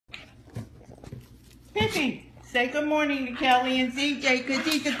Petey, say good morning to Kelly and CJ because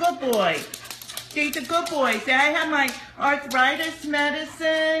he's a good boy. He's a good boy. Say, I had my arthritis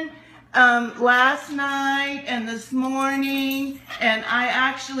medicine last night and this morning, and I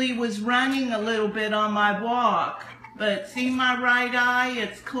actually was running a little bit on my walk. But see my right eye?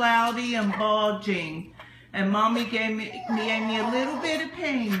 It's cloudy and bulging. And Mommy gave me a little bit of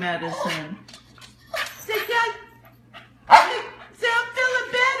pain medicine. Say, Dad, say, I'm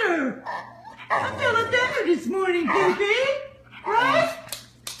feeling better. I'm feeling better this morning, baby. Right?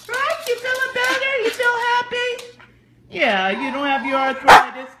 Right? You feeling better? You feel happy? Yeah, you don't have your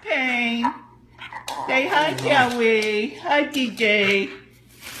arthritis pain. Say hi, Joey. Hi, DJ.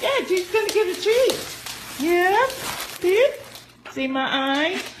 Yeah, she's gonna get a treat. Yeah? See? See my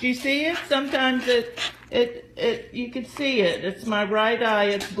eye? Do you see it? Sometimes you can see it. It's my right eye.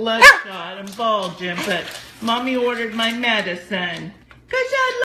 It's bloodshot and bulging, but Mommy ordered my medicine. 'Cause I